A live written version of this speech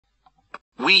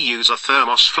we use a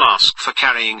thermos flask for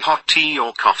carrying hot tea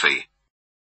or coffee.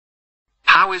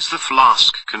 How is the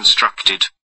flask constructed?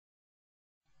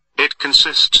 It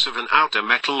consists of an outer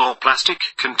metal or plastic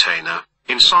container,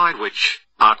 inside which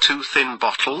are two thin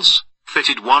bottles,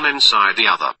 fitted one inside the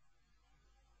other.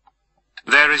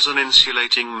 There is an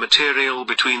insulating material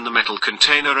between the metal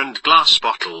container and glass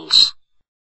bottles.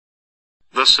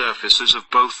 The surfaces of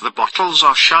both the bottles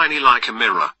are shiny like a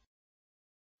mirror.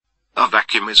 A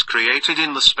vacuum is created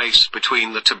in the space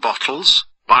between the two bottles,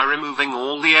 by removing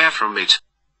all the air from it.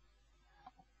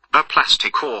 A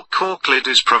plastic or cork lid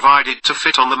is provided to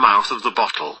fit on the mouth of the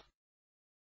bottle.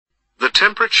 The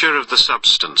temperature of the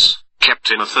substance,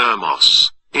 kept in a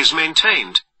thermos, is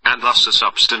maintained, and thus the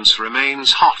substance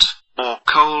remains hot, or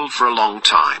cold for a long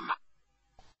time.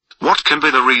 What can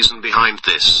be the reason behind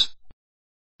this?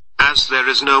 As there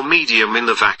is no medium in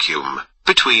the vacuum,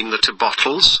 between the two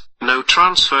bottles, no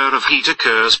transfer of heat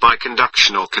occurs by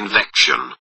conduction or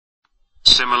convection.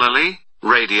 Similarly,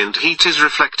 radiant heat is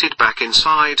reflected back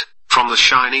inside, from the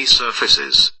shiny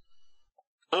surfaces.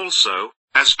 Also,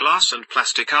 as glass and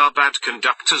plastic are bad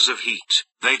conductors of heat,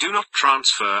 they do not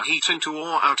transfer heat into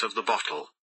or out of the bottle.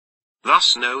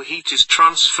 Thus no heat is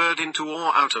transferred into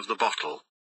or out of the bottle.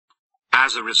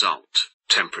 As a result,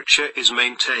 temperature is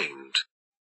maintained.